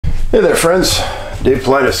Hey there friends, Dave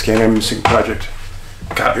Paulides, Canadian Missing Project,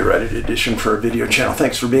 copyrighted edition for our video channel.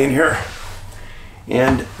 Thanks for being here.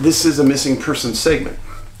 And this is a missing person segment.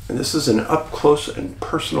 And this is an up close and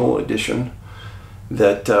personal edition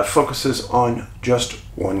that focuses on just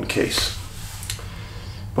one case.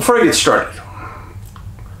 Before I get started,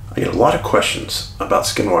 I get a lot of questions about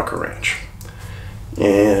Skinwalker Ranch.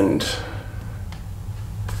 And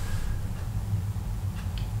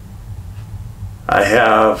I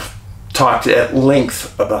have talked at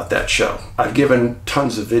length about that show. I've given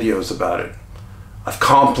tons of videos about it. I've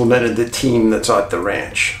complimented the team that's at the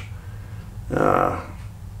ranch.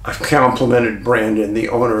 I've complimented Brandon, the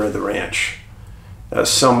owner of the ranch,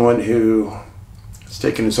 as someone who has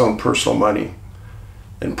taken his own personal money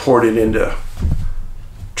and poured it into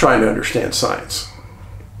trying to understand science.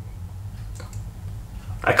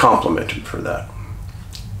 I compliment him for that.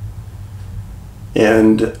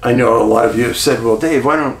 And I know a lot of you have said, well, Dave,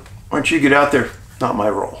 why don't you get out there? Not my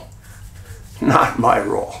role. Not my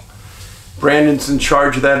role. Brandon's in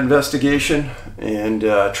charge of that investigation, and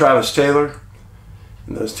Travis Taylor,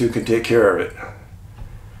 and those two can take care of it.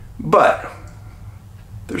 But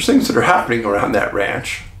there's things that are happening around that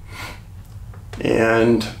ranch,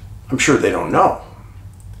 and I'm sure they don't know.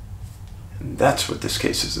 And that's what this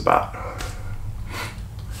case is about.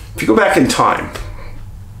 If you go back in time,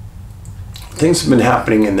 things have been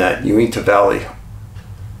happening in that Uinta Valley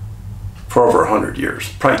for over 100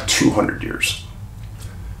 years, probably 200 years.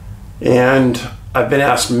 And I've been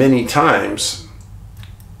asked many times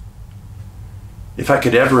if I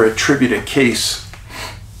could ever attribute a case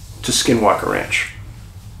to Skinwalker Ranch,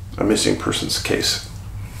 a missing persons case.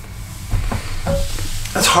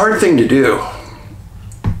 That's a hard thing to do.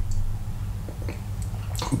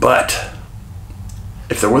 But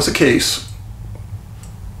if there was a case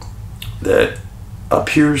that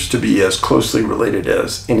appears to be as closely related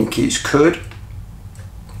as any case could,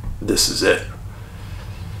 this is it.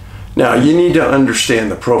 Now, you need to understand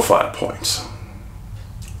the profile points.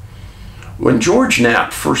 When George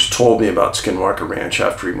Knapp first told me about Skinwalker Ranch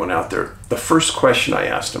after he went out there, the first question I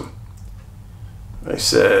asked him, I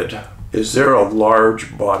said, is there a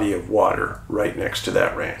large body of water right next to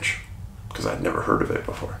that ranch? Because I'd never heard of it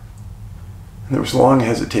before. And there was long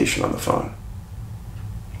hesitation on the phone.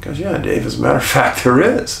 He goes, yeah, Dave, as a matter of fact, there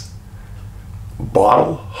is.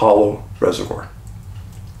 Bottle Hollow Reservoir.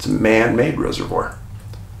 It's a man-made reservoir.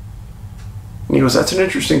 And he goes, that's an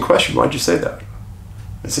interesting question. Why'd you say that?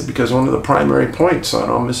 I said, because one of the primary points on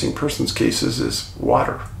all missing persons cases is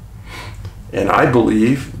water. And I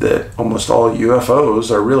believe that almost all UFOs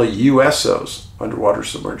are really USOs, underwater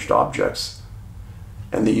submerged objects,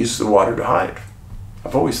 and they use the water to hide.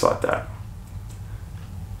 I've always thought that.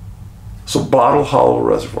 So Bottle Hollow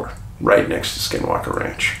Reservoir, right next to Skinwalker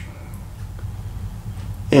Ranch.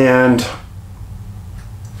 And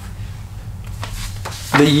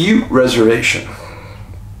the Ute Reservation,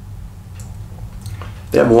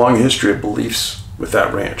 they have a long history of beliefs with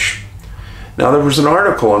that ranch. Now, there was an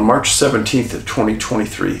article on March 17th of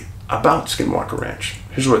 2023 about Skinwalker Ranch.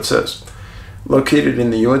 Here's what it says. Located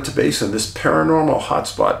in the Uinta Basin, this paranormal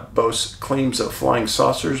hotspot boasts claims of flying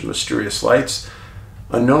saucers, mysterious lights,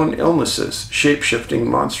 unknown illnesses, shape-shifting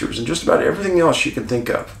monsters, and just about everything else you can think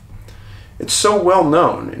of. It's so well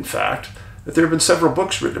known, in fact, that there have been several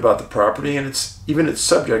books written about the property, and it's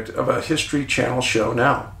subject of a History Channel show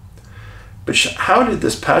now. But how did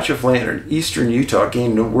this patch of land in eastern Utah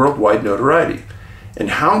gain worldwide notoriety? And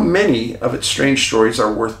how many of its strange stories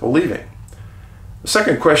are worth believing? The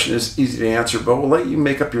second question is easy to answer, but we'll let you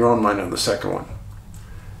make up your own mind on the second one.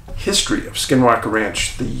 History of Skinwalker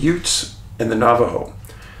Ranch, the Utes and the Navajo.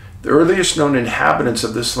 The earliest known inhabitants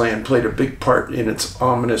of this land played a big part in its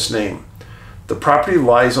ominous name. The property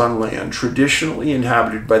lies on land traditionally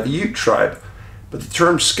inhabited by the Ute tribe, but the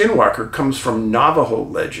term Skinwalker comes from Navajo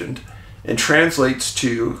legend and translates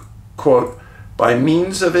to, quote, by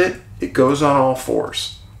means of it, it goes on all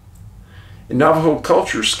fours. In Navajo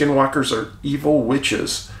culture, Skinwalkers are evil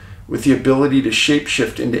witches with the ability to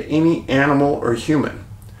shapeshift into any animal or human.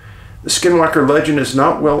 The Skinwalker legend is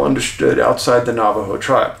not well understood outside the Navajo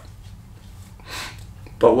tribe.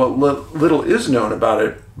 But what little is known about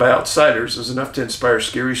it by outsiders is enough to inspire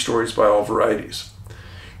scary stories by all varieties.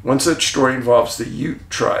 One such story involves the Ute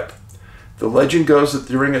tribe. The legend goes that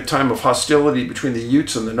during a time of hostility between the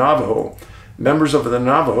Utes and the Navajo, members of the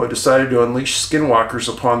Navajo decided to unleash skinwalkers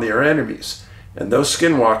upon their enemies, and those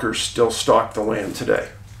skinwalkers still stalk the land today.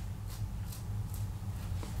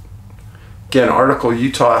 Again, article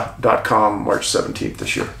utah.com, March 17th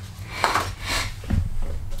this year.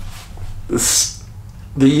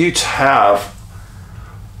 The Utes have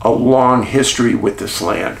a long history with this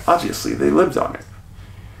land. Obviously, they lived on it.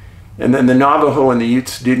 And then the Navajo and the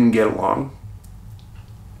Utes didn't get along.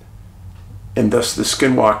 And thus the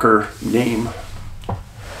Skinwalker name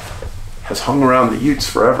has hung around the Utes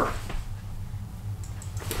forever.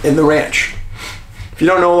 And the ranch. If you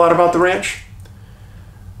don't know a lot about the ranch,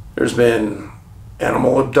 there's been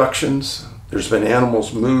animal abductions, there's been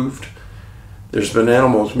animals moved, there's been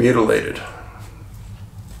animals mutilated.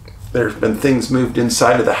 There's been things moved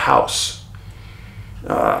inside of the house.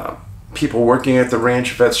 People working at the ranch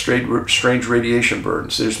have had strange radiation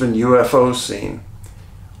burns. There's been UFOs seen.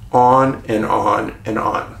 On and on and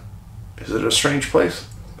on. Is it a strange place?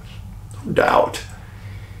 No doubt.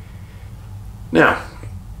 Now,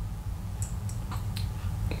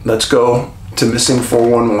 let's go to Missing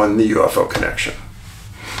 411, the UFO connection.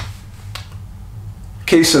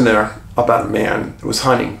 Case in there about a man who was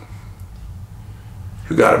hunting,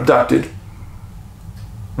 who got abducted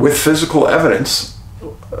with physical evidence.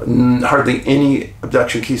 Hardly any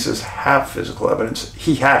abduction cases have physical evidence.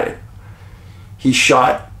 He had it. He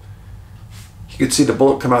shot. He could see the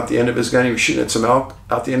bullet come out the end of his gun. He was shooting at some elk.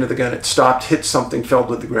 Out the end of the gun, it stopped, hit something, fell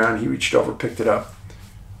to the ground. He reached over, picked it up,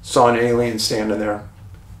 saw an alien standing there,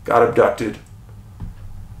 got abducted,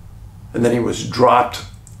 and then he was dropped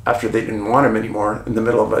after they didn't want him anymore in the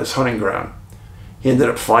middle of his hunting ground. He ended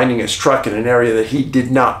up finding his truck in an area that he did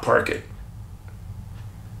not park it.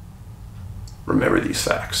 Remember these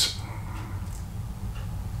facts.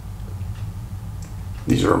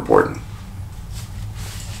 These are important.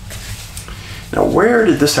 Now, where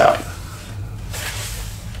did this happen?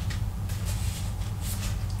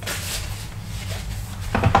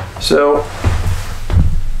 So,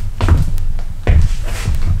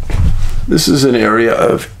 this is an area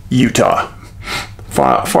of Utah,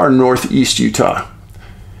 far northeast Utah.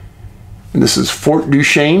 And this is Fort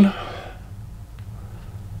Duchesne.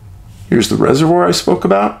 Here's the reservoir I spoke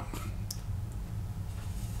about.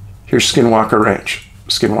 Here's Skinwalker Ranch.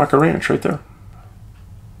 Skinwalker Ranch right there.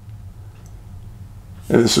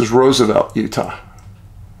 And this is Roosevelt, Utah.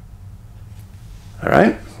 All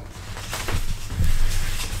right?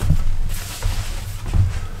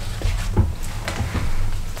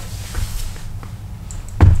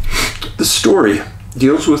 The story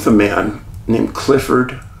deals with a man named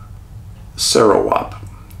Clifford Sarawap,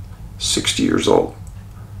 60 years old.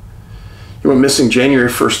 He went missing January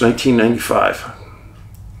 1st, 1995.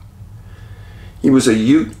 He was a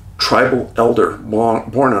Ute tribal elder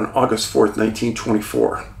born on August 4th,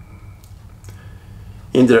 1924.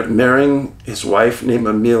 He ended up marrying his wife named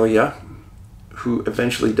Amelia, who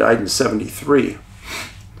eventually died in 73.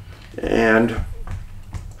 And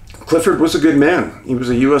Clifford was a good man. He was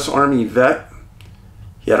a U.S. Army vet.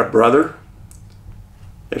 He had a brother.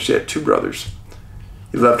 He actually had two brothers.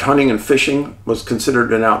 He loved hunting and fishing, was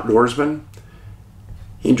considered an outdoorsman.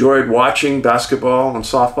 He enjoyed watching basketball and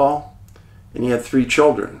softball, and he had 3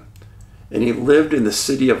 children. And he lived in the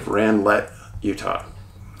city of Ranelette, Utah.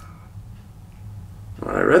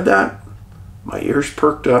 When I read that, my ears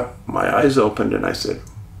perked up, my eyes opened, and I said,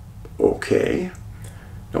 okay.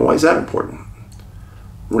 Now, why is that important?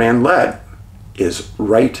 Ranelette is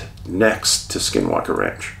right next to Skinwalker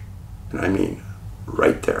Ranch. And I mean,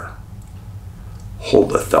 right there.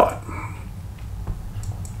 Hold the thought.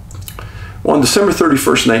 Well, on December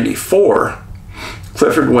 31st, 94,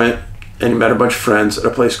 Clifford went and he met a bunch of friends at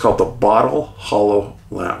a place called the Bottle Hollow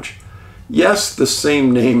Lounge. Yes, the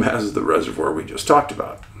same name as the reservoir we just talked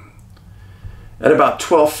about. At about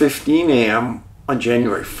 12:15 a.m. on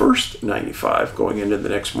January 1st, 95, going into the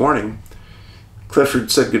next morning,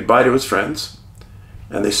 Clifford said goodbye to his friends,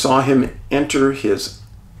 and they saw him enter his,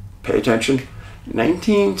 pay attention,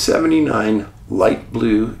 1979 light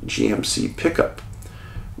blue GMC pickup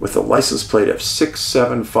with a license plate of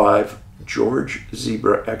 675 George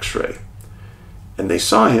Zebra X-ray. And they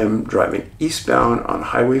saw him driving eastbound on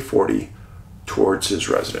Highway 40 towards his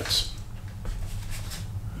residence.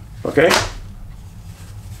 Okay?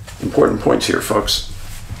 Important points here, folks.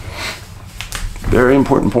 Very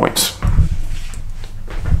important points.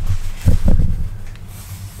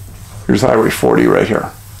 Here's Highway 40 right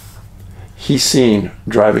here. He's seen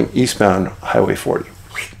driving eastbound Highway 40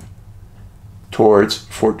 towards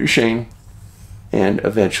Fort Duchesne and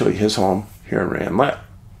eventually his home here in Ranelette.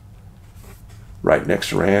 Right next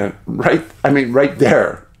to right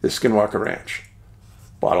there is Skinwalker Ranch.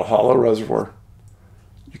 Bottle Hollow Reservoir.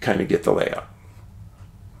 You kind of get the layout.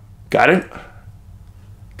 Got it?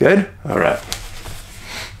 Good? All right.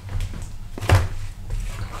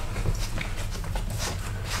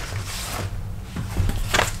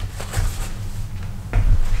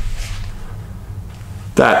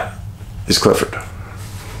 That is Clifford.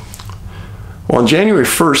 Well, on January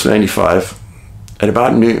 1st, 95, at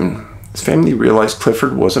about noon, his family realized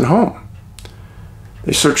Clifford wasn't home.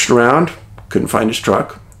 They searched around, couldn't find his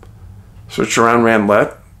truck. Searched around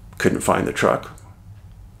Ramlette, couldn't find the truck.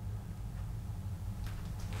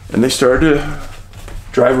 And they started to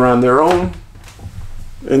drive around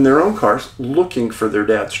in their own cars looking for their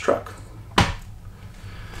dad's truck.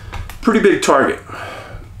 Pretty big target.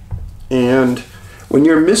 And when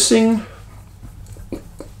you're missing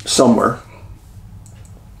somewhere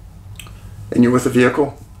and you're with a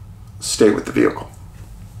vehicle, stay with the vehicle.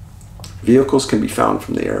 Vehicles can be found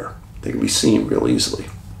from the air. They can be seen real easily.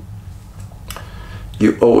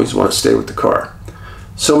 You always want to stay with the car.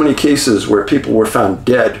 So many cases where people were found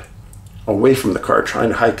dead away from the car trying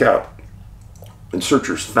to hike out, and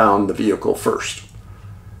searchers found the vehicle first.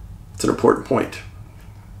 It's an important point.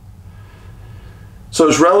 So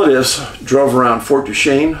his relatives drove around Fort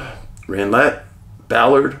Duchesne, Ranelette,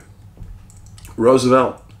 Ballard,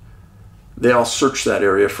 Roosevelt. They all searched that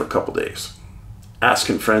area for a couple days,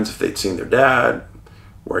 asking friends if they'd seen their dad,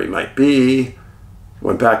 where he might be.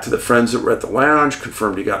 Went back to the friends that were at the lounge,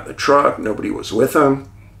 confirmed he got in the truck, nobody was with him.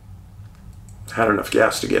 Had enough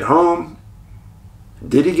gas to get home.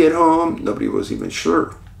 Did he get home? Nobody was even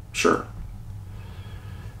sure.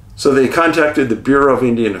 So they contacted the Bureau of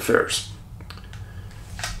Indian Affairs.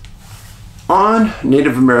 On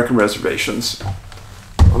Native American reservations,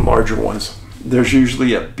 on larger ones, there's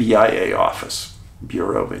usually a BIA office,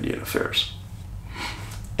 Bureau of Indian Affairs.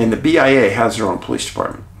 And the BIA has their own police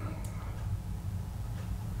department.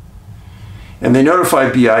 And they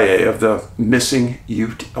notified BIA of the missing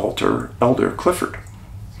Ute elder Clifford.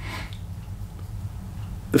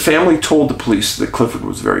 The family told the police that Clifford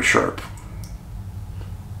was very sharp.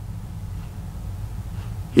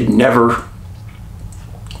 He'd never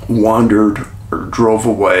wandered or drove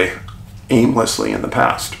away aimlessly in the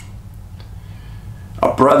past.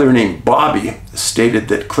 A brother named Bobby stated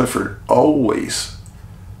that Clifford always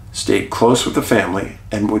stayed close with the family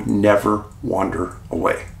and would never wander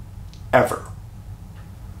away, ever.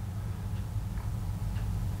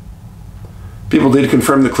 People did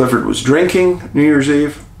confirm that Clifford was drinking New Year's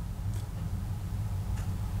Eve,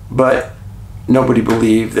 but nobody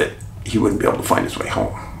believed that he wouldn't be able to find his way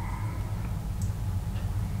home.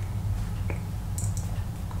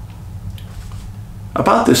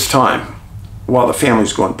 About this time, while the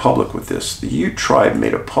family's going public with this, the Ute tribe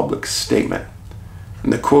made a public statement,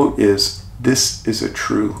 and the quote is, "This is a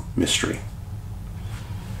true mystery."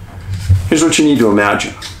 Here's what you need to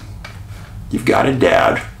imagine. You've got a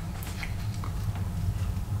dad,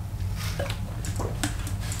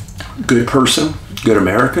 good person, good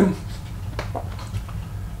American,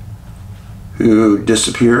 who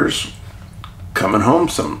disappears coming home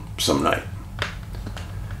some night.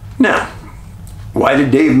 Now, why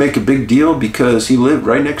did Dave make a big deal? Because he lived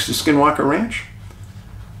right next to Skinwalker Ranch?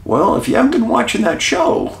 Well, if you haven't been watching that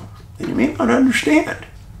show, then you may not understand.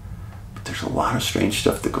 But there's a lot of strange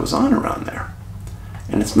stuff that goes on around there.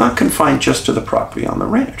 And it's not confined just to the property on the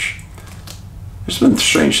ranch. There's been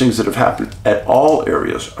strange things that have happened at all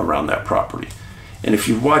areas around that property. And if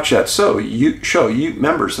you watch that show, Ute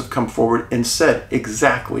members have come forward and said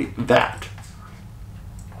exactly that.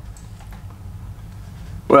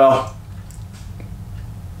 Well,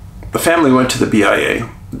 the family went to the BIA.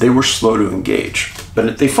 They were slow to engage,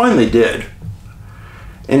 but they finally did.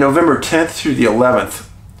 In November 10th through the 11th,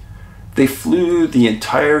 they flew the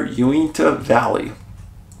entire Uinta Valley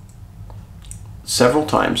several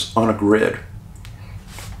times on a grid,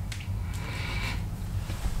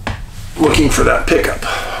 looking for that pickup.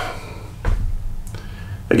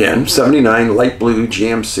 Again, 79 light blue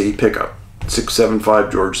GMC pickup,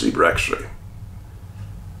 675 George Zebra X-ray.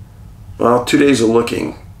 Well, 2 days of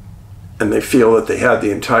looking, and they feel that they had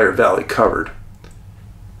the entire valley covered.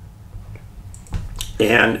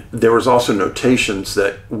 And there was also notations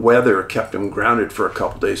that weather kept them grounded for a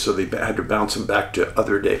couple days, so they had to bounce them back to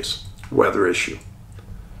other days. Weather issue.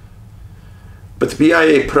 But the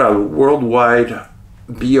BIA put out a worldwide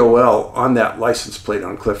BOL on that license plate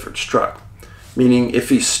on Clifford's truck, meaning if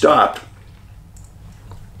he stopped,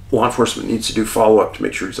 law enforcement needs to do follow-up to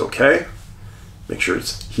make sure he's okay, make sure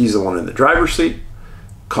he's the one in the driver's seat,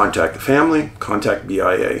 contact the family, contact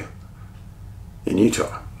BIA in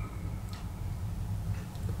Utah.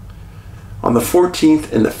 On the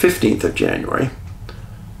 14th and the 15th of January,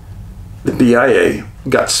 the BIA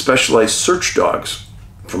got specialized search dogs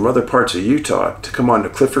from other parts of Utah to come onto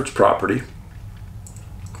Clifford's property.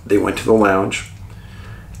 They went to the lounge,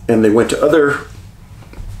 and they went to other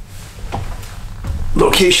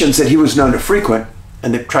locations that he was known to frequent,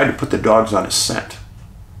 and they tried to put the dogs on his scent.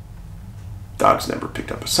 Dogs never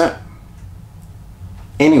picked up a scent.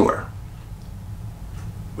 anywhere,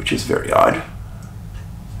 which is very odd.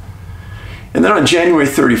 And then on January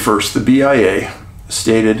 31st, the BIA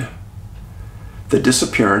stated the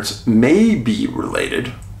disappearance may be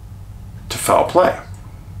related to foul play.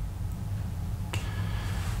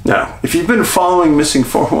 Now, if you've been following missing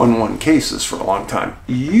 411 cases for a long time,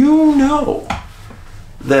 you know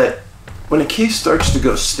that when a case starts to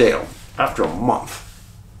go stale after a month,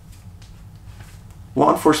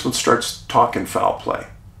 law enforcement starts talking foul play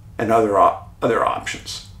and other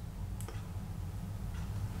options.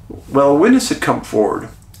 Well, a witness had come forward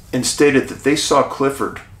and stated that they saw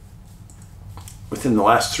Clifford within the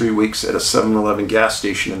last 3 weeks at a 7-Eleven gas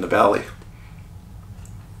station in the valley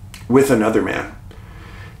with another man.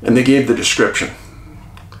 And they gave the description.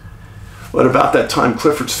 But about that time,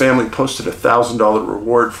 Clifford's family posted a $1,000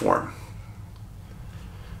 reward for him.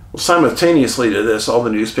 Well, simultaneously to this, all the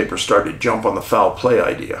newspapers started to jump on the foul play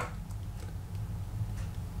idea.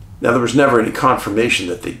 Now, there was never any confirmation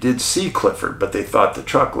that they did see Clifford, but they thought the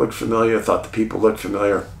truck looked familiar, thought the people looked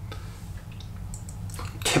familiar.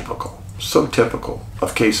 Typical, so typical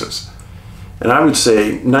of cases. And I would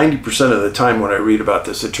say 90% of the time when I read about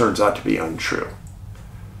this, it turns out to be untrue.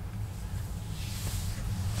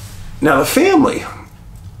 Now, the family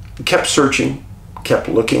kept searching, kept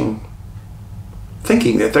looking,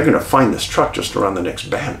 thinking that they're going to find this truck just around the next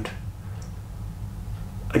bend.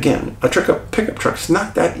 Again, a pickup truck is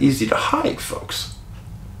not that easy to hide, folks.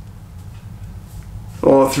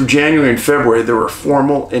 Well, through January and February, there were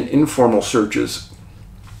formal and informal searches,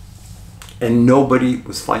 and nobody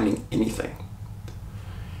was finding anything.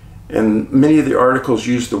 And many of the articles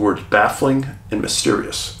used the words baffling and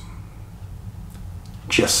mysterious.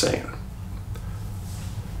 Just saying.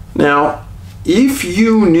 Now, if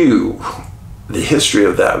you knew the history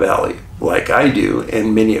of that valley, like I do,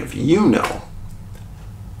 and many of you know,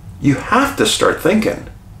 you have to start thinking,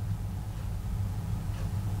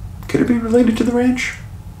 could it be related to the ranch?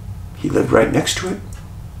 He lived right next to it.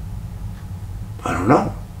 I don't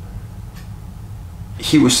know.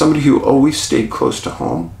 He was somebody who always stayed close to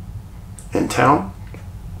home and town.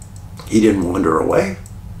 He didn't wander away.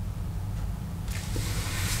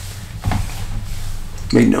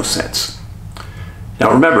 Made no sense.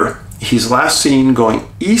 Now remember, he's last seen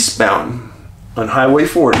going eastbound on Highway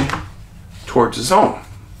 40 towards his home.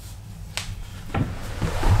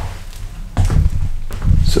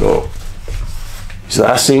 So he's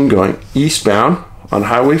last seen going eastbound on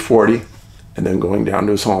Highway 40 and then going down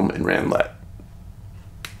to his home in Ranelette.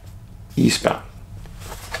 Eastbound.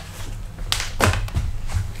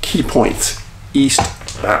 Key points.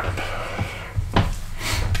 Eastbound.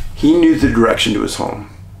 He knew the direction to his home.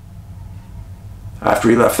 After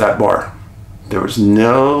he left that bar, there was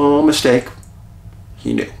no mistake.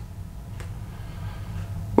 He knew.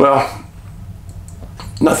 Well,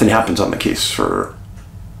 nothing happens on the case for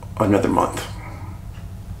another month.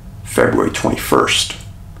 February 21st,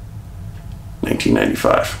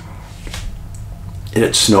 1995. It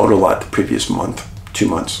had snowed a lot the previous month, 2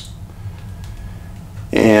 months.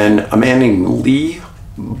 And a man named Lee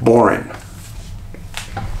Boren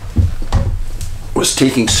was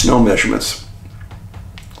taking snow measurements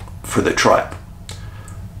for the tribe.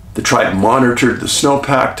 The tribe monitored the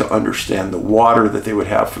snowpack to understand the water that they would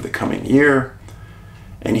have for the coming year.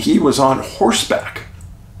 And he was on horseback,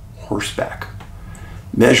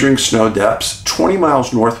 measuring snow depths 20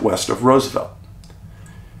 miles northwest of Roosevelt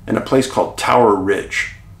in a place called Tower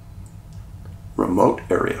Ridge. Remote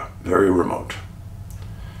area, very remote.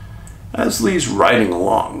 As Lee's riding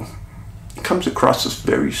along, he comes across this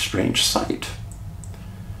very strange sight.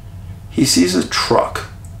 He sees a truck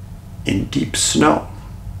in deep snow.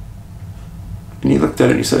 And he looked at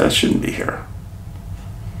it and he said, that shouldn't be here.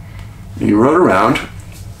 And he rode around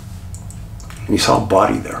and he saw a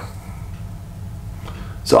body there.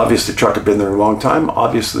 So obviously the truck had been there a long time.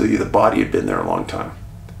 Obviously the body had been there a long time.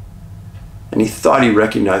 And he thought he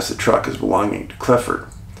recognized the truck as belonging to Clifford.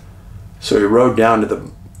 So he rode down to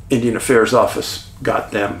the Indian Affairs office,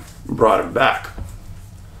 got them, and brought him back.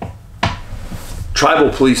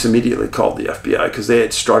 Tribal police immediately called the FBI because they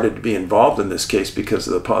had started to be involved in this case because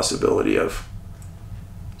of the possibility of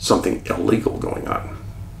something illegal going on.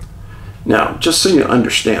 Now, just so you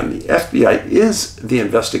understand, the FBI is the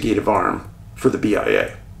investigative arm for the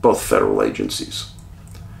BIA, both federal agencies.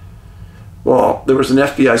 Well, there was an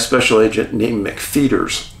FBI special agent named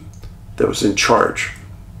McFeeters that was in charge.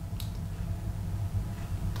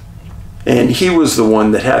 And he was the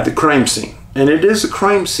one that had the crime scene. And it is a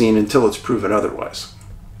crime scene until it's proven otherwise.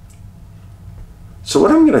 So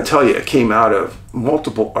what I'm going to tell you came out of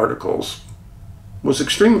multiple articles was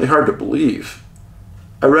extremely hard to believe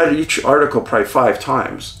I read each article probably 5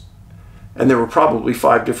 times, and there were probably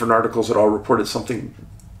 5 different articles that all reported something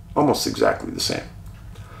almost exactly the same.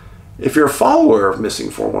 If you're a follower of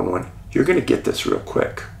Missing 411, you're going to get this real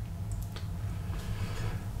quick.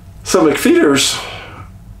 So McFeeters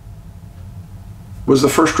was the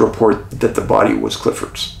first report that the body was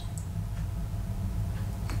Clifford's.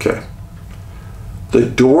 Okay. The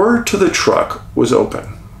door to the truck was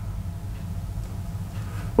open.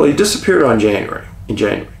 Well, he disappeared in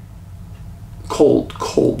January. Cold,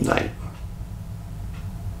 cold night.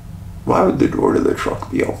 Why would the door to the truck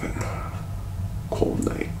be open? Cold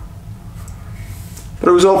night. But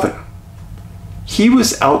it was open. He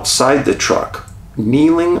was outside the truck,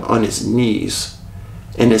 kneeling on his knees,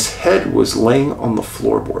 and his head was laying on the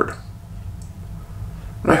floorboard.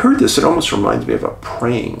 When I heard this, it almost reminds me of a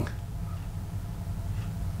praying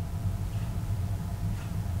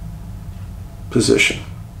position.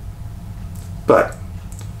 But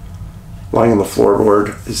lying on the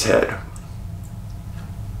floorboard, his head.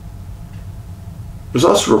 It was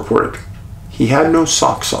also reported he had no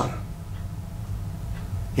socks on.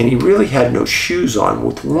 And he really had no shoes on,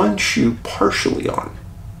 with one shoe partially on.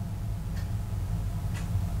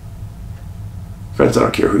 Friends, I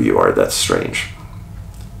don't care who you are, that's strange.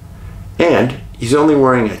 And he's only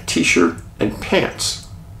wearing a t-shirt and pants.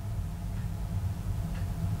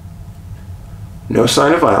 No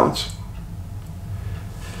sign of violence.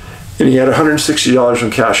 And he had $160 in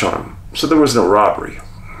cash on him. So there was no robbery.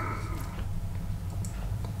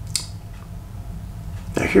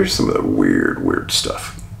 Now here's some of the weird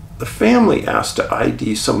stuff. The family asked to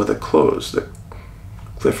ID some of the clothes that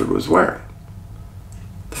Clifford was wearing.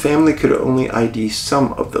 The family could only ID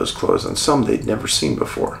some of those clothes, and some they'd never seen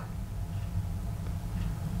before.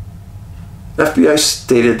 The FBI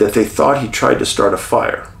stated that they thought he tried to start a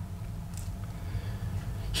fire.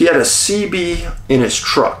 He had a CB in his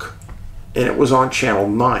truck, and it was on channel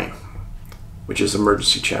 9, which is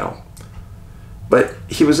emergency channel. But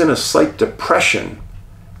he was in a slight depression,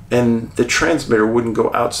 and the transmitter wouldn't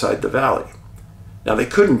go outside the valley. Now, they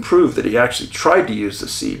couldn't prove that he actually tried to use the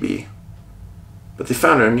CB, but they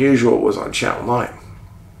found it unusual it was on channel 9.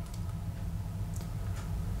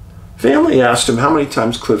 Family asked him how many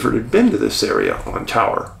times Clifford had been to this area on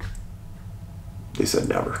Tower. They said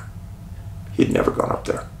never. He'd never gone up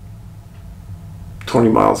there. 20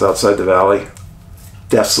 miles outside the valley,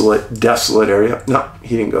 desolate area. No,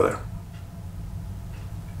 he didn't go there.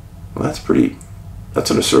 Well, that's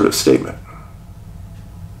an assertive statement.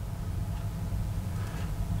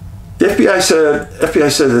 The FBI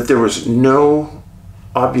said that there was no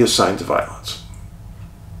obvious signs of violence.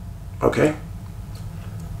 Okay?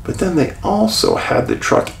 But then they also had the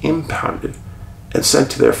truck impounded and sent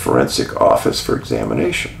to their forensic office for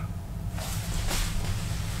examination.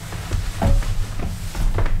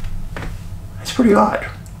 That's pretty odd.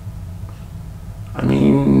 I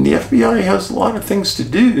mean, the FBI has a lot of things to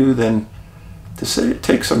do than to say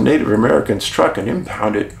take some Native American's truck and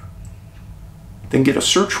impound it, then get a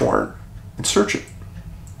search warrant and search it.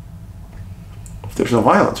 If there's no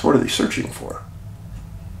violence, what are they searching for?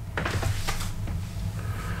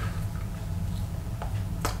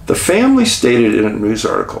 The family stated in a news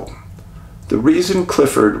article, the reason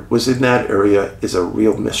Clifford was in that area is a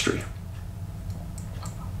real mystery.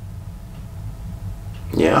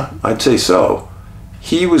 Yeah, I'd say so.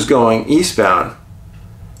 He was going eastbound,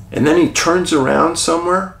 and then he turns around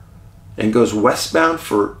somewhere and goes westbound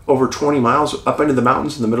for over 20 miles up into the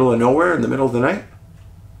mountains in the middle of nowhere in the middle of the night.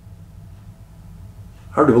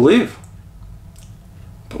 Hard to believe.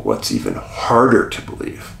 But what's even harder to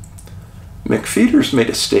believe, McFeeters made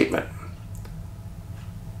a statement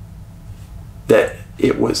that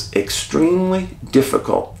it was extremely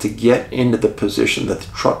difficult to get into the position that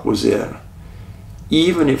the truck was in,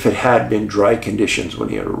 even if it had been dry conditions when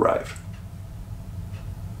he had arrived.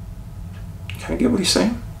 Can I get what he's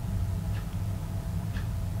saying?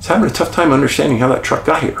 He's having a tough time understanding how that truck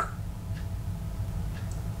got here.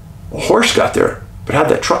 A horse got there, but how'd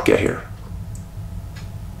that truck get here?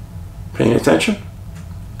 Paying attention?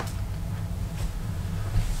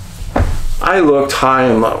 I looked high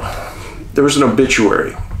and low. There was an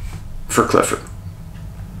obituary for Clifford,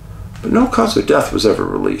 but no cause of death was ever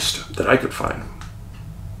released that I could find.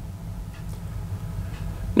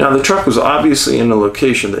 Now, the truck was obviously in a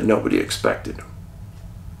location that nobody expected.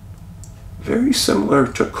 Very similar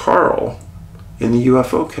to Carl in the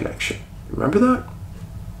UFO connection. Remember that?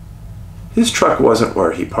 His truck wasn't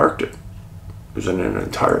where he parked it. It was in an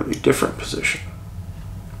entirely different position.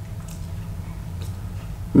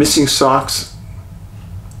 Missing socks,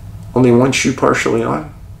 only one shoe partially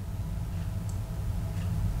on.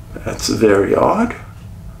 That's very odd.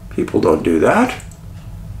 People don't do that,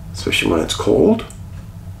 especially when it's cold.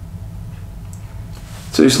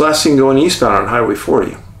 So he's last seen going eastbound on Highway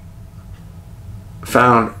 40.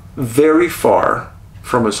 Found very far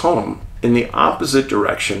from his home in the opposite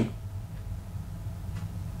direction.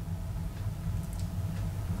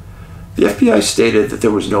 The FBI stated that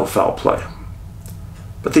there was no foul play,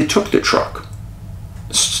 but they took the truck,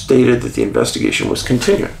 stated that the investigation was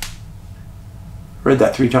continuing. Read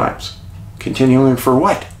that 3 times. Continuing for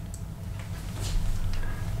what?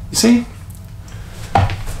 You see,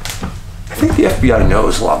 I think the FBI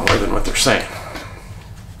knows a lot more than what they're saying.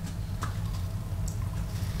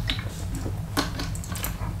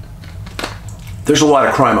 There's a lot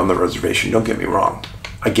of crime on the reservation, don't get me wrong.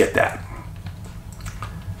 I get that.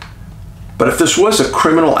 But if this was a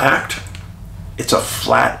criminal act, it's a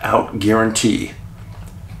flat-out guarantee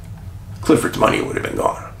Clifford's money would have been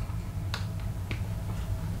gone.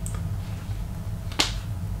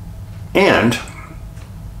 And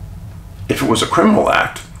if it was a criminal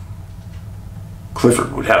act,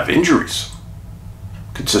 Clifford would have injuries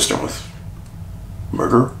consistent with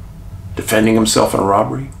murder, defending himself in a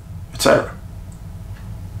robbery, etc.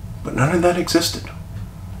 But none of that existed.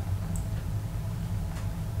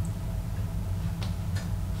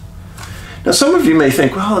 Now, some of you may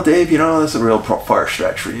think, well, Dave, you know, that's a real far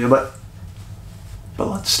stretch for you, but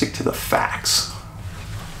let's stick to the facts.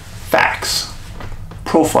 Facts.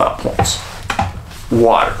 Profile points.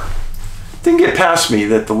 Water. Didn't get past me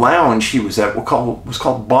that the lounge he was at was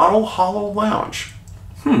called Bottle Hollow Lounge.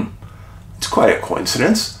 It's quite a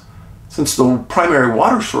coincidence, since the primary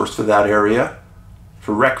water source for that area,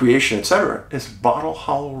 for recreation, etc., is Bottle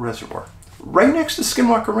Hollow Reservoir, right next to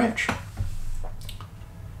Skinwalker Ranch.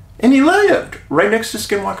 And he lived right next to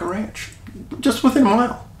Skinwalker Ranch, just within a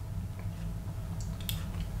mile.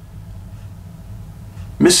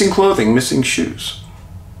 Missing clothing, missing shoes.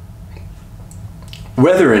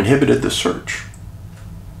 Weather inhibited the search.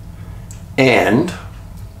 And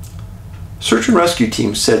search and rescue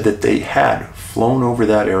team said that they had flown over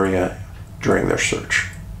that area during their search.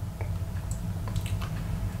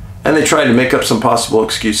 And they tried to make up some possible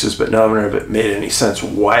excuses, but none of it made any sense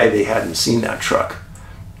why they hadn't seen that truck.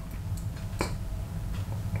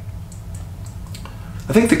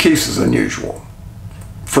 I think the case is unusual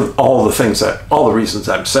for all the reasons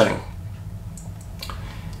I'm saying.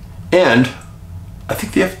 And I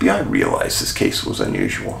think the FBI realized this case was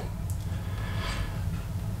unusual.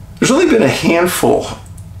 There's only been a handful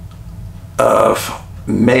of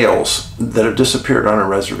males that have disappeared on a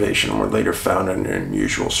reservation and were later found under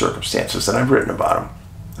unusual circumstances, and I've written about them.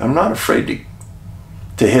 I'm not afraid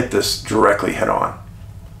to hit this directly head on.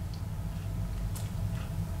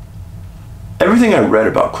 Everything I read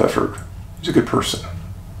about Clifford, he's a good person.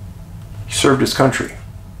 He served his country.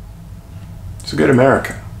 He's a good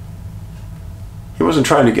American. He wasn't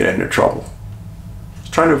trying to get into trouble. He was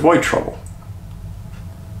trying to avoid trouble.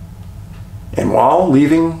 And while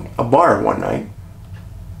leaving a bar one night,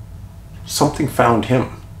 something found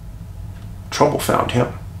him. Trouble found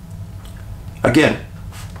him. Again,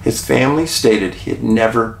 his family stated he had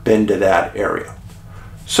never been to that area.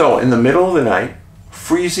 So in the middle of the night,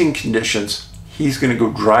 freezing conditions, he's going to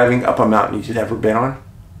go driving up a mountain he's never been on?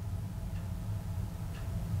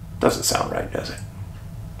 Doesn't sound right, does it?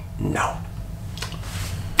 No.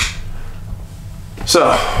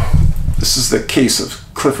 So, this is the case of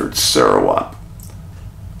Clifford Sarawak,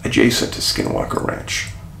 adjacent to Skinwalker Ranch.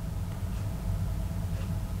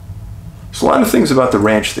 There's a lot of things about the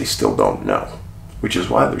ranch they still don't know, which is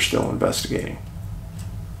why they're still investigating.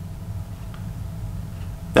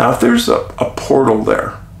 Now, if there's a portal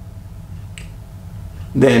there,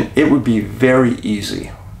 then it would be very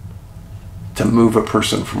easy to move a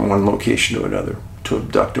person from one location to another, to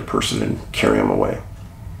abduct a person and carry them away.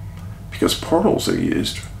 Because portals are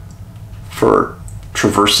used for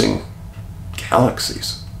traversing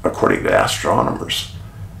galaxies, according to astronomers.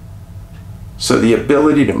 So the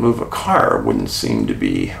ability to move a car wouldn't seem to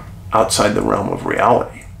be outside the realm of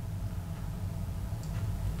reality.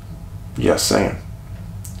 Just saying.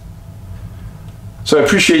 So I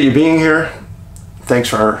appreciate you being here. Thanks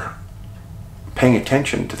for paying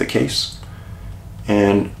attention to the case.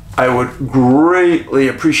 And I would greatly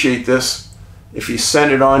appreciate this if you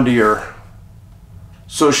send it on to your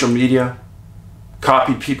social media,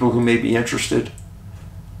 copy people who may be interested.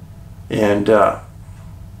 And I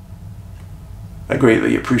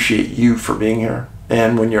greatly appreciate you for being here.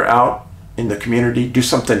 And when you're out in the community, do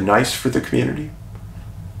something nice for the community.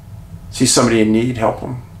 See somebody in need, help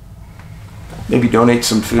them. Maybe donate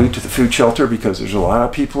some food to the food shelter, because there's a lot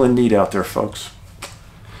of people in need out there, folks.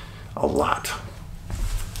 A lot.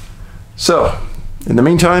 So, In the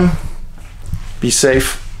meantime, be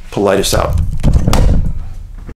safe. Paulides out.